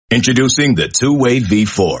Introducing the Two-Way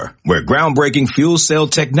V4, where groundbreaking fuel cell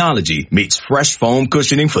technology meets fresh foam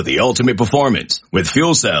cushioning for the ultimate performance. With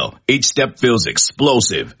Fuel Cell, each step feels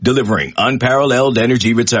explosive, delivering unparalleled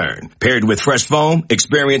energy return. Paired with fresh foam,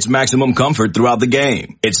 experience maximum comfort throughout the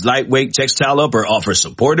game. Its lightweight textile upper offers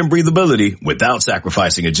support and breathability without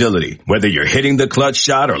sacrificing agility. Whether you're hitting the clutch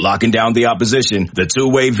shot or locking down the opposition, the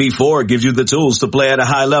Two-Way V4 gives you the tools to play at a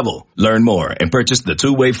high level. Learn more and purchase the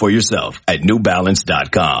Two-Way for yourself at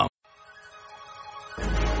NewBalance.com.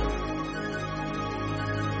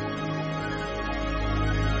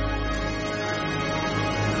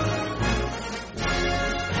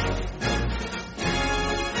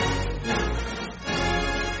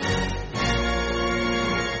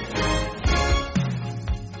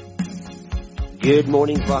 Good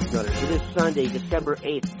morning, Bucknutters. It is Sunday, December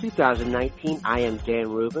 8th, 2019. I am Dan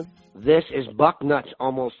Rubin. This is Bucknuts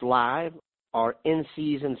Almost Live, our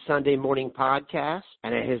in-season Sunday morning podcast,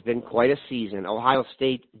 and it has been quite a season. Ohio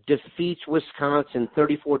State defeats Wisconsin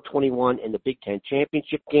 34-21 in the Big Ten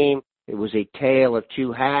championship game. It was a tale of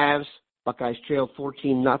two halves. Buckeyes trailed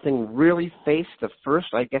 14-0, really faced the first,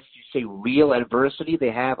 I guess you'd say, real adversity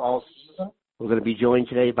they have all season. We're going to be joined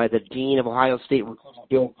today by the Dean of Ohio State Recruiting,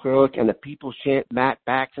 Bill Kurelic, and the People's Champ, Matt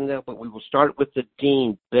Baxendale. But we will start with the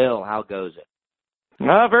Dean. Bill, how goes it?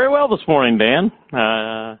 Very well this morning, Dan.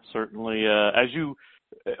 Certainly, as you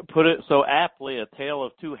put it so aptly, a tale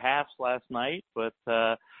of two halves last night. But,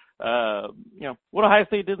 what Ohio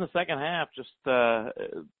State did in the second half just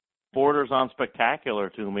borders on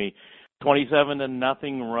spectacular to me.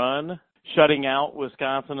 27-0 run, shutting out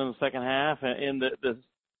Wisconsin in the second half. And the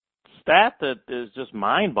stat that is just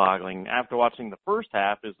mind-boggling after watching the first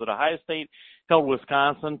half is that Ohio State held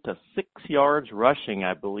Wisconsin to 6 yards rushing,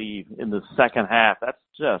 I believe, in the second half. That's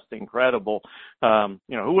just incredible. Who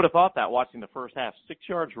would have thought that watching the first half? 6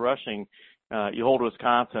 yards rushing, you hold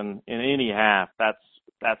Wisconsin in any half.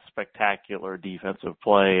 That's spectacular defensive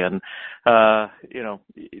play. And,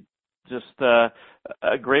 just a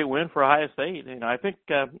great win for Ohio State. I think,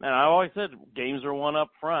 and I always said games are won up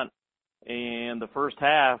front. And the first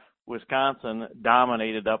half, Wisconsin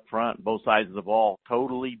dominated up front, both sides of the ball,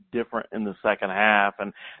 totally different in the second half.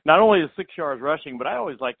 And not only the 6 yards rushing, but I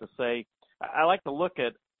always like to say, I like to look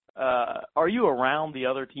at, are you around the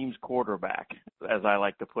other team's quarterback, as I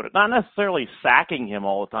like to put it? Not necessarily sacking him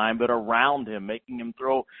all the time, but around him, making him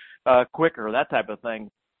throw quicker, that type of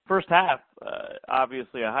thing. First half,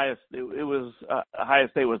 obviously, Ohio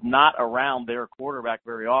State was not around their quarterback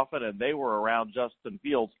very often, and they were around Justin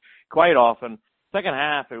Fields quite often. Second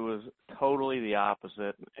half, it was totally the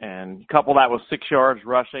opposite, and couple that with 6 yards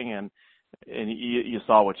rushing, and you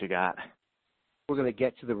saw what you got. We're going to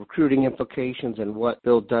get to the recruiting implications and what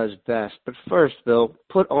Bill does best. But first, Bill,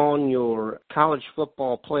 put on your college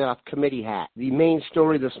football playoff committee hat. The main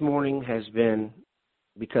story this morning has been,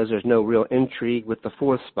 because there's no real intrigue with the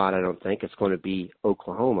fourth spot, I don't think, it's going to be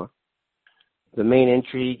Oklahoma. The main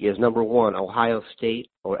intrigue is number one, Ohio State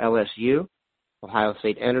or LSU. Ohio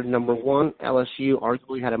State entered number one. LSU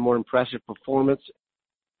arguably had a more impressive performance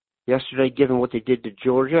yesterday given what they did to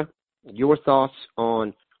Georgia. Your thoughts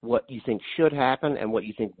on what you think should happen and what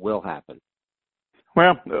you think will happen?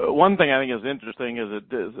 Well, one thing I think is interesting is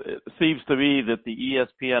it seems to be that the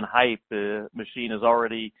ESPN hype machine is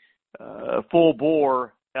already full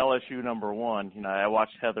bore LSU number one. I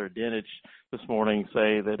watched Heather Dinich this morning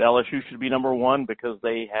say that LSU should be number one because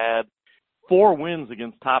they had 4 wins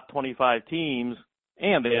against top 25 teams,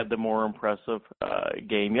 and they had the more impressive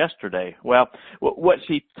game yesterday. Well, what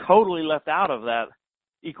she totally left out of that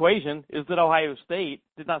equation is that Ohio State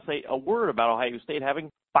did not say a word about Ohio State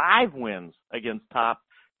having 5 wins against top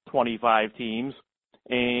 25 teams,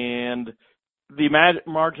 and the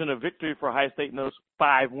margin of victory for Ohio State in those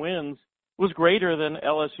 5 wins was greater than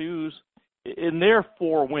LSU's in their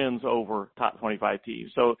 4 wins over top 25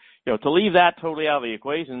 teams. So, to leave that totally out of the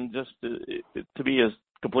equation just to me is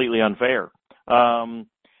completely unfair.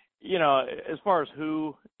 As far as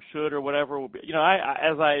who should or whatever,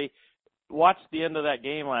 as I watched the end of that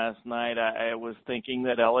game last night, I was thinking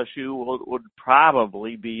that LSU would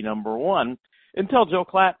probably be number one until Joe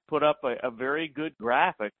Klatt put up a very good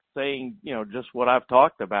graphic saying, just what I've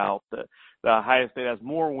talked about. The Ohio State has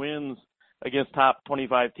more wins against top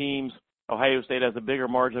 25 teams. Ohio State has a bigger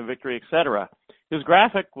margin of victory, et cetera. His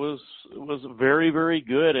graphic was very, very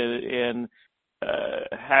good and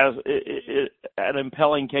has an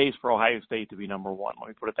impelling case for Ohio State to be number one. Let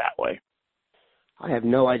me put it that way. I have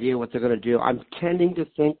no idea what they're going to do. I'm tending to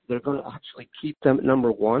think they're going to actually keep them at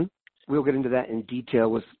number one. We'll get into that in detail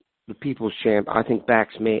with the People's Champ. I think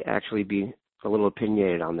Bax may actually be a little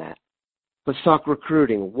opinionated on that. Let's talk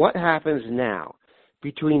recruiting. What happens now?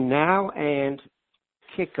 Between now and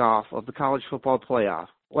kickoff of the college football playoff,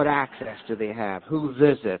 what access do they have? Who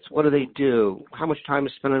visits? What do they do? How much time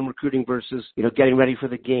is spent on recruiting versus, getting ready for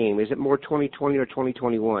the game? Is it more 2020 or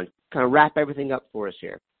 2021? Kind of wrap everything up for us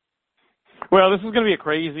here. Well, this is going to be a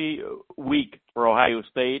crazy week for Ohio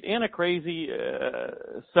State and a crazy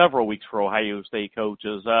several weeks for Ohio State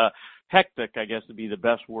coaches. Hectic, I guess, would be the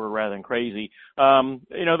best word rather than crazy.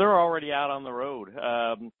 They're already out on the road.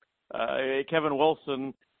 Kevin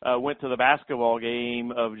Wilson went to the basketball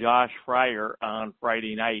game of Josh Fryer on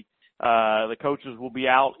Friday night. The coaches will be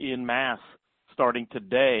out in mass starting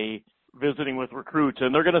today visiting with recruits,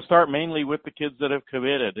 and they're going to start mainly with the kids that have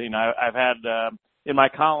committed. I've had in my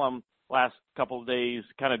column last couple of days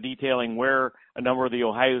kind of detailing where a number of the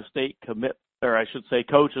Ohio State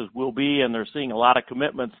coaches will be, and they're seeing a lot of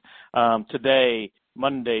commitments today,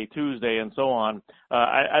 Monday, Tuesday, and so on.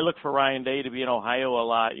 I look for Ryan Day to be in Ohio a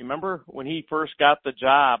lot. You remember when he first got the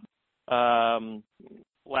job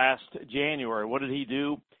last January, what did he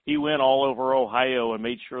do? He went all over Ohio and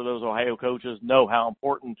made sure those Ohio coaches know how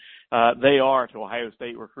important they are to Ohio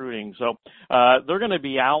State recruiting. So they're going to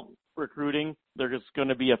be out recruiting. There's going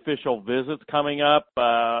to be official visits coming up.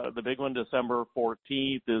 The big one, December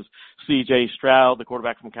 14th, is C.J. Stroud, the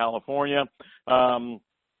quarterback from California.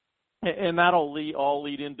 And that'll all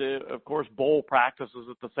lead into, of course, bowl practices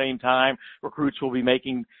at the same time. Recruits will be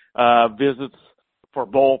making visits for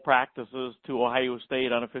bowl practices to Ohio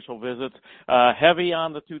State, unofficial visits. Heavy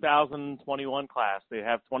on the 2021 class. They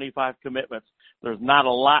have 25 commitments. There's not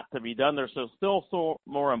a lot to be done. There's still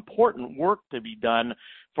more important work to be done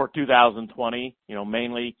for 2020,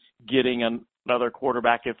 mainly getting another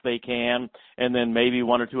quarterback if they can, and then maybe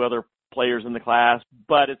one or two other players in the class.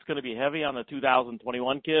 But it's going to be heavy on the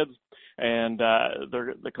 2021 kids, and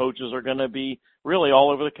the coaches are going to be really all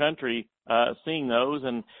over the country seeing those.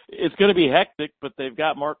 And it's going to be hectic, but they've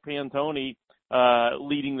got Mark Pantoni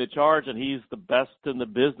leading the charge, and he's the best in the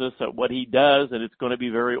business at what he does, and it's going to be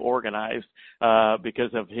very organized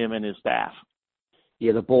because of him and his staff.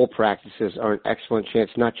 Yeah, the bowl practices are an excellent chance,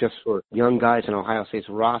 not just for young guys in Ohio State's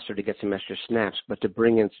roster to get some extra snaps, but to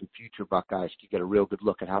bring in some future Buckeyes to get a real good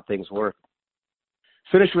look at how things work.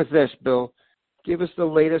 Finish with this, Bill. Give us the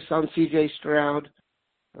latest on C.J. Stroud,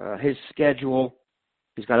 his schedule.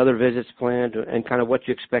 He's got other visits planned, and kind of what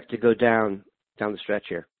you expect to go down the stretch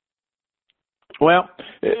here. Well,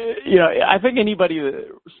 I think anybody that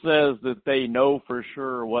says that they know for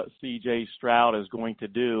sure what C.J. Stroud is going to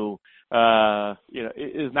do,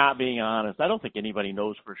 is not being honest. I don't think anybody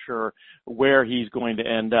knows for sure where he's going to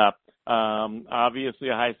end up. Obviously,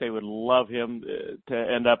 Ohio State would love him to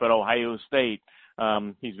end up at Ohio State.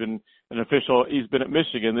 He's been at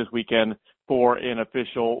Michigan this weekend for an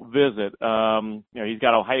official visit. He's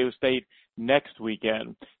got Ohio State next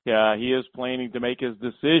weekend. He is planning to make his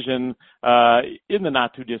decision in the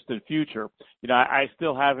not too distant future. I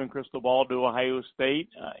still have him crystal ball to Ohio State.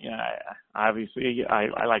 Obviously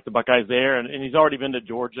I like the Buckeyes there, and he's already been to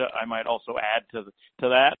Georgia. I might also add to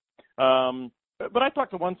that. But I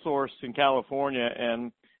talked to one source in California,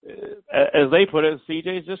 and as they put it,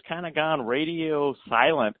 CJ's just kind of gone radio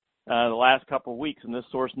silent the last couple of weeks, and this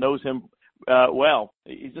source knows him well.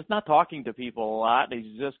 He's just not talking to people a lot.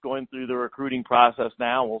 He's just going through the recruiting process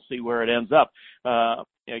now. We'll see where it ends up.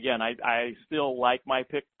 Again, I still like my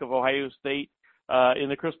pick of Ohio State in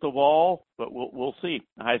the crystal ball, but we'll see.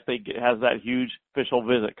 Ohio State has that huge official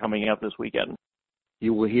visit coming up this weekend.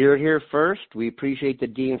 You will hear it here first. We appreciate the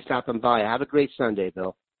Dean stopping by. Have a great Sunday,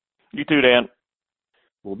 Bill. You too, Dan.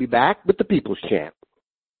 We'll be back with the People's Champ.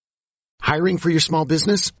 Hiring for your small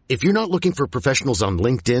business? If you're not looking for professionals on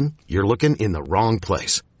LinkedIn, you're looking in the wrong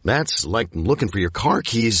place. That's like looking for your car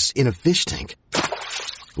keys in a fish tank.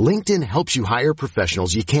 LinkedIn helps you hire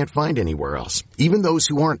professionals you can't find anywhere else, even those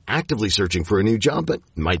who aren't actively searching for a new job but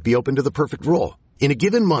might be open to the perfect role. In a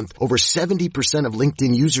given month, over 70% of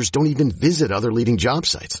LinkedIn users don't even visit other leading job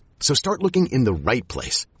sites. So start looking in the right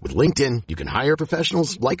place. With LinkedIn, you can hire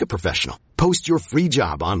professionals like a professional. Post your free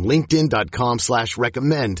job on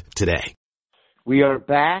linkedin.com/recommend today. We are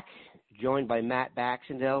back, joined by Matt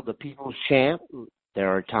Baxendale, the People's Champ.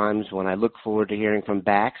 There are times when I look forward to hearing from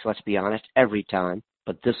Bax, let's be honest, every time.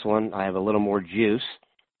 But this one, I have a little more juice.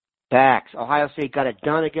 Bax, Ohio State got it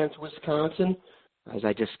done against Wisconsin. As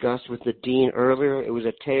I discussed with the Dean earlier, it was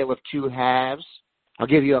a tale of two halves. I'll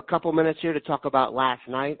give you a couple minutes here to talk about last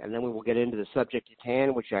night, and then we will get into the subject at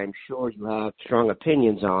hand, which I'm sure you have strong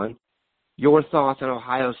opinions on. Your thoughts on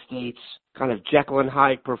Ohio State's kind of Jekyll and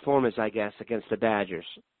Hyde performance, I guess, against the Badgers?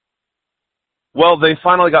 Well, they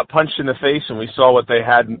finally got punched in the face, and we saw what they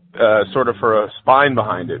had sort of for a spine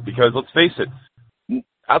behind it. Because let's face it,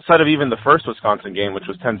 outside of even the first Wisconsin game, which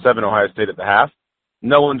was 10-7 Ohio State at the half,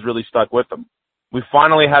 no one's really stuck with them. We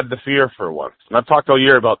finally had the fear for once. And I've talked all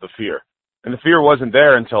year about the fear. And the fear wasn't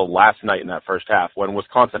there until last night in that first half when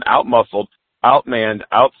Wisconsin outmuscled, outmanned,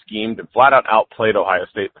 outschemed, and flat-out outplayed Ohio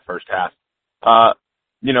State in the first half.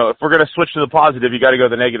 If we're going to switch to the positive, you got to go to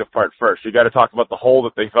the negative part first. You got to talk about the hole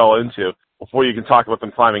that they fell into before you can talk about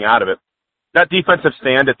them climbing out of it. That defensive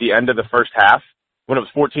stand at the end of the first half, when it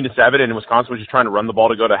was 14-7 and Wisconsin was just trying to run the ball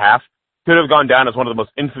to go to half, could have gone down as one of the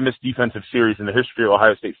most infamous defensive series in the history of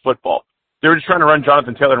Ohio State football. They were just trying to run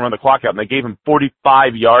Jonathan Taylor and run the clock out, and they gave him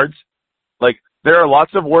 45 yards. Like, there are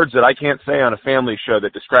lots of words that I can't say on a family show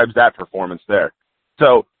that describes that performance there.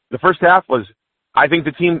 So the first half was, I think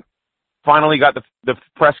the team finally got the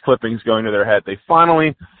press clippings going to their head. They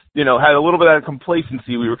finally, had a little bit of that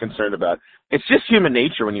complacency we were concerned about. It's just human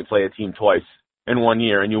nature when you play a team twice in 1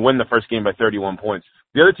 year and you win the first game by 31 points.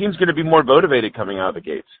 The other team's going to be more motivated coming out of the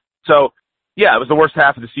gates. So, yeah, it was the worst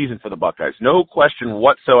half of the season for the Buckeyes. No question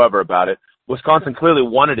whatsoever about it. Wisconsin clearly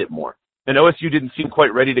wanted it more. And OSU didn't seem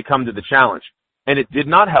quite ready to come to the challenge. And it did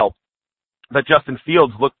not help that Justin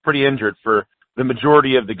Fields looked pretty injured for the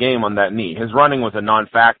majority of the game on that knee. His running was a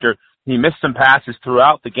non-factor. He missed some passes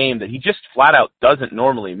throughout the game that he just flat out doesn't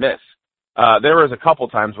normally miss. There was a couple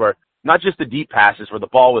times where not just the deep passes where the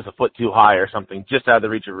ball was a foot too high or something just out of the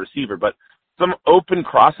reach of a receiver, but some open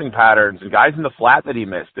crossing patterns and guys in the flat that he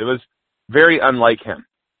missed. It was very unlike him.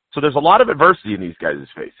 So there's a lot of adversity in these guys'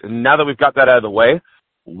 face. And now that we've got that out of the way,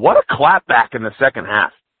 what a clapback in the second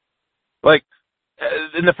half. Like,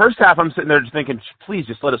 in the first half, I'm sitting there just thinking, please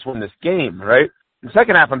just let us win this game, right? In the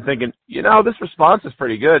second half, I'm thinking, this response is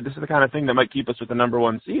pretty good. This is the kind of thing that might keep us with the number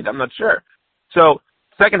one seed. I'm not sure. So,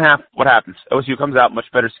 second half, what happens? OSU comes out, much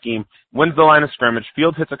better scheme, wins the line of scrimmage,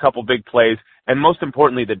 Fields hits a couple big plays, and most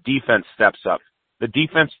importantly, the defense steps up. The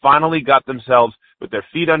defense finally got themselves with their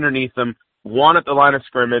feet underneath them, won at the line of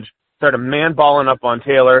scrimmage, started man-balling up on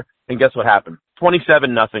Taylor, and guess what happened?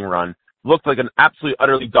 27-0 run. Looked like an absolutely,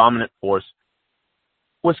 utterly dominant force.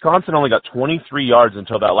 Wisconsin only got 23 yards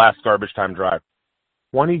until that last garbage time drive.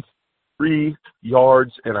 23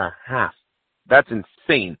 yards and a half. That's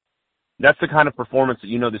insane. That's the kind of performance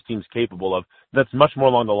that this team's capable of. That's much more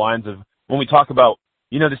along the lines of when we talk about,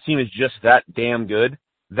 this team is just that damn good.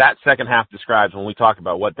 That second half describes when we talk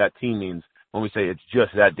about what that team means when we say it's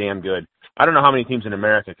just that damn good. I don't know how many teams in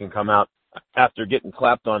America can come out after getting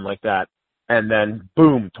clapped on like that and then,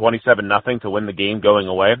 boom, 27-0 to win the game going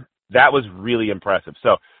away. That was really impressive.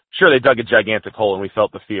 So, sure, they dug a gigantic hole and we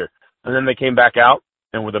felt the fear. And then they came back out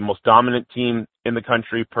and were the most dominant team in the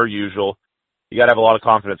country per usual. You got to have a lot of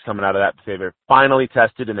confidence coming out of that to say they're finally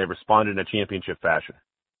tested and they responded in a championship fashion.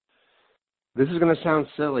 This is going to sound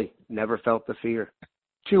silly. Never felt the fear.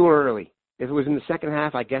 Too early. If it was in the second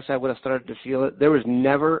half, I guess I would have started to feel it. There was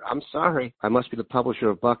never, I'm sorry, I must be the publisher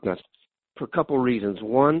of Bucknuts, for a couple of reasons.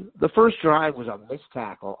 One, the first drive was a missed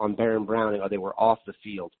tackle on Baron Browning, or they were off the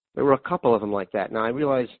field. There were a couple of them like that. Now, I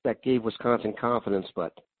realize that gave Wisconsin confidence,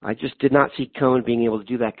 but I just did not see Cohen being able to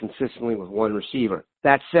do that consistently with one receiver.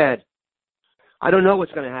 That said, I don't know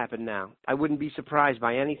what's going to happen now. I wouldn't be surprised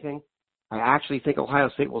by anything. I actually think Ohio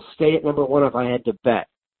State will stay at number one if I had to bet.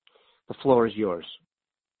 The floor is yours.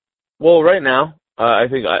 Well, right now, I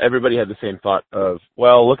think everybody had the same thought of,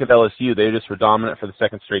 well, look at LSU. They just were dominant for the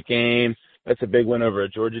second straight game. That's a big win over a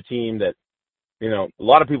Georgia team that, a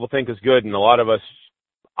lot of people think is good, and a lot of us,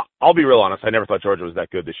 I'll be real honest, I never thought Georgia was that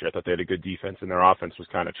good this year. I thought they had a good defense, and their offense was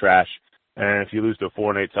kind of trash. And if you lose to a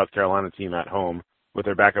 4-8 South Carolina team at home with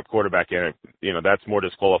their backup quarterback in it, that's more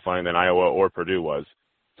disqualifying than Iowa or Purdue was.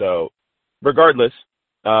 So, regardless,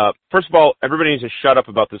 first of all, everybody needs to shut up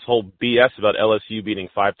about this whole BS about LSU beating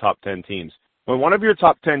 5 top 10 teams. When one of your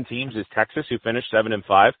top 10 teams is Texas, who finished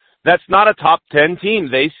 7-5, that's not a top 10 team.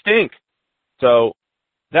 They stink. So,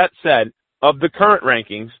 that said, of the current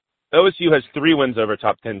rankings, OSU has 3 wins over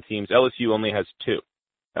top 10 teams. LSU only has 2.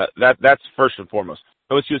 That's first and foremost.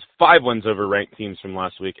 OSU has 5 wins over ranked teams from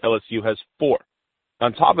last week. LSU has 4.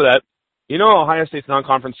 On top of that, Ohio State's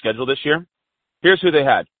non-conference schedule this year? Here's who they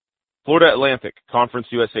had. Florida Atlantic, Conference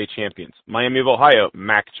USA champions. Miami of Ohio,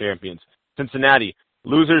 MAC champions. Cincinnati,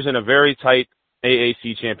 losers in a very tight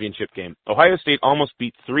AAC championship game. Ohio State almost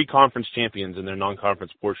beat 3 conference champions in their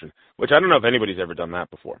non-conference portion, which I don't know if anybody's ever done that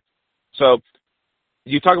before. So,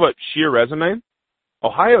 you talk about sheer resume,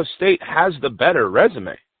 Ohio State has the better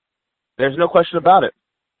resume. There's no question about it.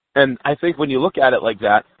 And I think when you look at it like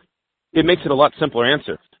that, it makes it a lot simpler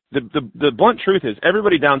answer. The blunt truth is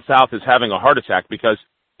everybody down south is having a heart attack because,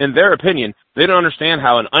 in their opinion, they don't understand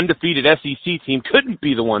how an undefeated SEC team couldn't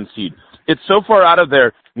be the 1 seed. It's so far out of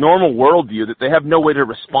their normal worldview that they have no way to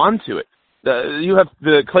respond to it. You have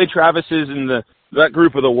the Clay Travises and that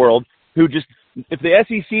group of the world who just, if the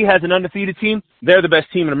SEC has an undefeated team, they're the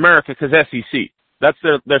best team in America because SEC. That's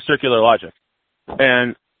their circular logic.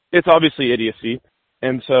 And it's obviously idiocy.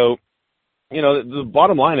 And so, the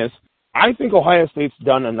bottom line is, I think Ohio State's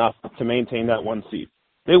done enough to maintain that 1 seed.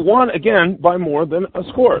 They won again by more than a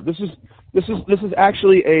score. This is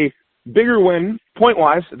actually a bigger win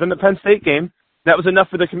point-wise than the Penn State game. That was enough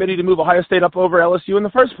for the committee to move Ohio State up over LSU in the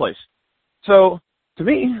first place. So, to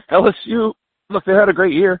me, LSU, look, they had a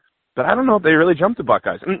great year, but I don't know if they really jumped the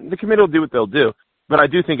Buckeyes. And the committee will do what they'll do, but I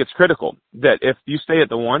do think it's critical that if you stay at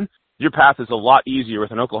the 1, your path is a lot easier with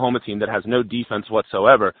an Oklahoma team that has no defense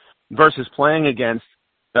whatsoever versus playing against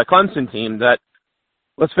a Clemson team that,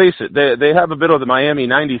 let's face it, they have a bit of the Miami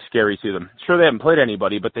 90s scary to them. Sure, they haven't played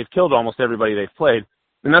anybody, but they've killed almost everybody they've played,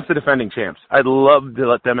 and that's the defending champs. I'd love to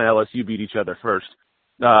let them and LSU beat each other first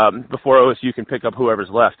before OSU can pick up whoever's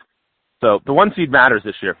left. So the 1 seed matters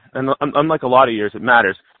this year, and unlike a lot of years, it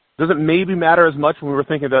matters. Doesn't maybe matter as much when we were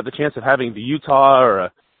thinking about the chance of having the Utah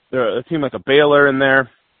or a team like a Baylor in there.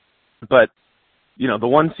 But, the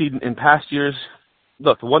 1 seed in past years,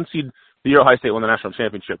 look, the 1 seed the year Ohio State won the national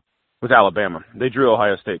championship was Alabama. They drew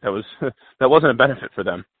Ohio State. That wasn't a benefit for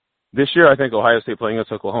them. This year, I think Ohio State playing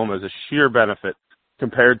against Oklahoma is a sheer benefit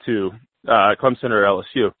compared to Clemson or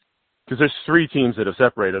LSU, because there's 3 teams that have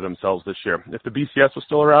separated themselves this year. If the BCS was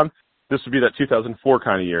still around, this would be that 2004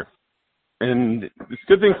 kind of year. And it's a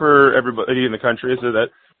good thing for everybody in the country is that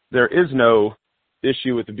there is no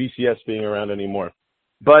issue with the BCS being around anymore.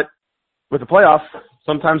 But with the playoff,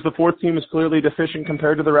 sometimes the 4th team is clearly deficient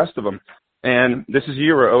compared to the rest of them. And this is a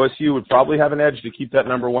year where OSU would probably have an edge to keep that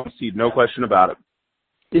number 1 seed, no question about it.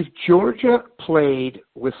 If Georgia played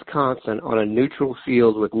Wisconsin on a neutral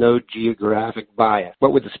field with no geographic bias,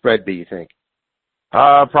 what would the spread be, you think?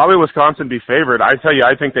 Probably Wisconsin be favored. I tell you,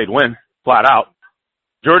 I think they'd win, flat out.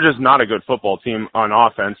 Georgia's not a good football team on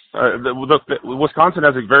offense. Look, Wisconsin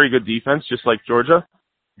has a very good defense, just like Georgia.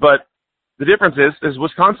 But the difference is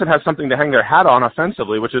Wisconsin has something to hang their hat on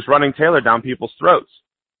offensively, which is running Taylor down people's throats.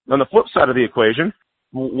 On the flip side of the equation,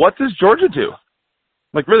 what does Georgia do?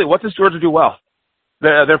 Like, really, what does Georgia do well?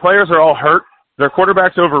 Their players are all hurt. Their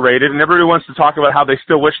quarterback's overrated, and everybody wants to talk about how they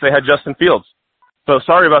still wish they had Justin Fields. So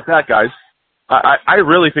sorry about that, guys. I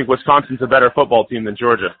really think Wisconsin's a better football team than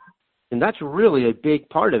Georgia. And that's really a big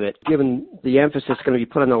part of it, given the emphasis going to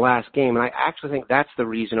be put on the last game. And I actually think that's the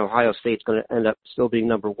reason Ohio State's going to end up still being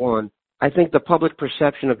number 1. I think the public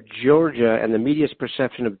perception of Georgia and the media's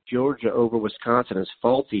perception of Georgia over Wisconsin is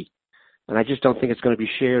faulty. And I just don't think it's going to be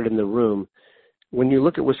shared in the room. When you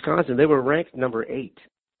look at Wisconsin, they were ranked number 8.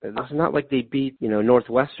 It's not like they beat,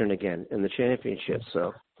 Northwestern again in the championship.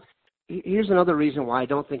 So here's another reason why I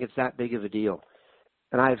don't think it's that big of a deal.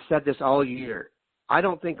 And I've said this all year. I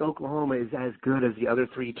don't think Oklahoma is as good as the other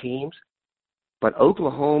 3 teams, but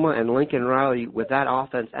Oklahoma and Lincoln Riley with that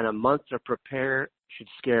offense and a month to prepare should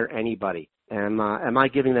scare anybody. Am I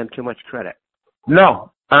giving them too much credit?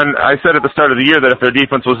 No. And I said at the start of the year that if their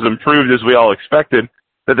defense was as improved as we all expected,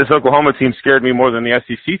 that this Oklahoma team scared me more than the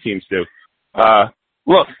SEC teams do.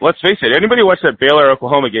 Look, let's face it. Anybody watch that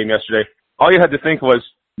Baylor-Oklahoma game yesterday, all you had to think was,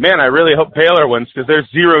 man, I really hope Baylor wins because there's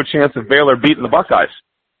 0 chance of Baylor beating the Buckeyes.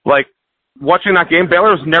 Like, watching that game,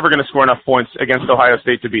 Baylor was never going to score enough points against Ohio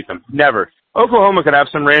State to beat them. Never. Oklahoma could have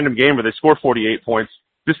some random game where they score 48 points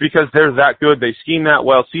just because they're that good. They scheme that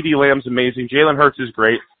well. CeeDee Lamb's amazing. Jalen Hurts is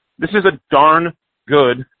great. This is a darn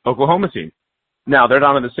good Oklahoma team. Now, they're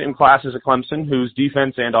not in the same class as a Clemson, whose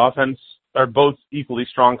defense and offense are both equally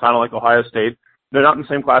strong, kind of like Ohio State. They're not in the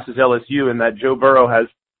same class as LSU in that Joe Burrow has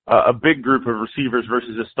a big group of receivers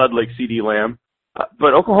versus a stud like CeeDee Lamb.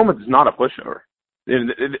 But Oklahoma is not a pushover.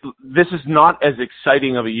 This is not as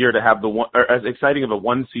exciting of a year to have as exciting of a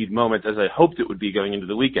 1 seed moment as I hoped it would be going into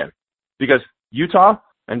the weekend, because Utah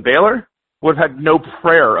and Baylor would have had no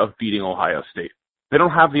prayer of beating Ohio State. They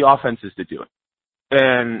don't have the offenses to do it.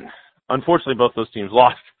 And unfortunately, both those teams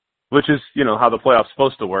lost, which is, how the playoff's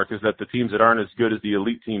supposed to work, is that the teams that aren't as good as the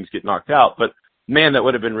elite teams get knocked out. But man, that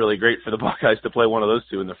would have been really great for the Buckeyes to play one of those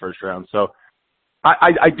 2 in the first round. So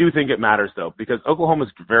I do think it matters, though, because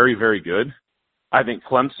Oklahoma's very, very good. I think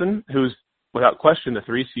Clemson, who's without question the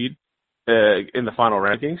 3 seed in the final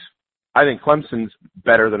rankings, I think Clemson's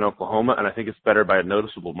better than Oklahoma, and I think it's better by a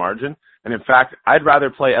noticeable margin. And in fact, I'd rather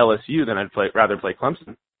play LSU than rather play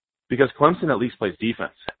Clemson, because Clemson at least plays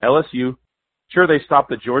defense. LSU, sure, they stopped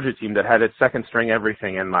the Georgia team that had its second string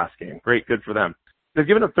everything in last game. Great, good for them. They've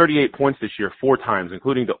given up 38 points this year 4 times,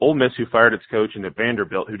 including to Ole Miss, who fired its coach, and to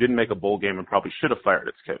Vanderbilt, who didn't make a bowl game and probably should have fired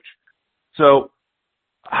its coach. So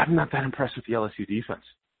I'm not that impressed with the LSU defense.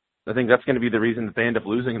 I think that's going to be the reason that they end up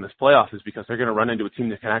losing in this playoff, is because they're going to run into a team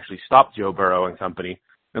that can actually stop Joe Burrow and company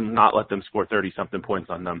and not let them score 30-something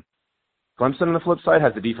points on them. Clemson, on the flip side,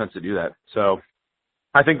 has the defense to do that. So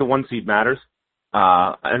I think the 1 seed matters,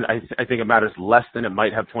 and I think it matters less than it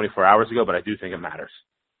might have 24 hours ago, but I do think it matters.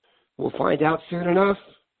 We'll find out soon enough.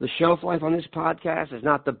 The shelf life on this podcast is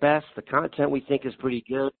not the best. The content we think is pretty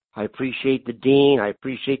good. I appreciate the Dean. I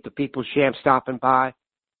appreciate the People's Champ stopping by.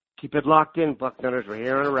 Keep it locked in, Bucknutters. We're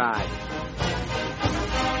here on a ride.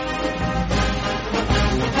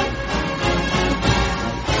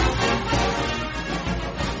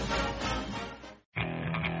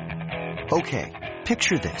 Okay,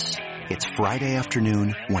 picture this. It's Friday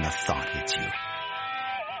afternoon when a thought hits you.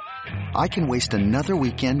 I can waste another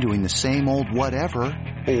weekend doing the same old whatever,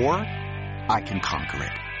 or I can conquer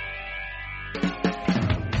it.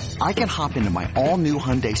 I can hop into my all-new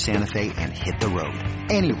Hyundai Santa Fe and hit the road.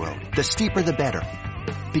 Any road. The steeper the better.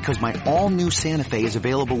 Because my all-new Santa Fe is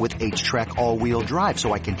available with H-Track all-wheel drive,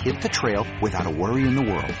 so I can hit the trail without a worry in the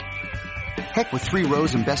world. Heck, with 3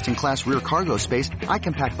 rows and best-in-class rear cargo space, I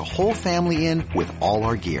can pack the whole family in with all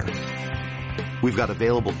our gear. We've got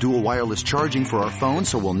available dual wireless charging for our phones,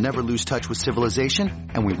 so we'll never lose touch with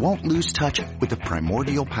civilization, and we won't lose touch with the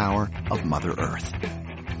primordial power of Mother Earth.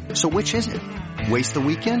 So which is it? Waste the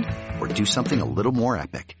weekend or do something a little more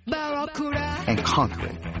epic? And conquer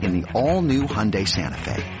it in the all-new Hyundai Santa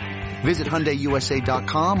Fe. Visit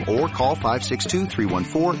HyundaiUSA.com or call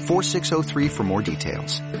 562-314-4603 for more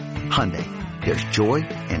details. Hyundai, there's joy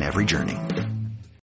in every journey.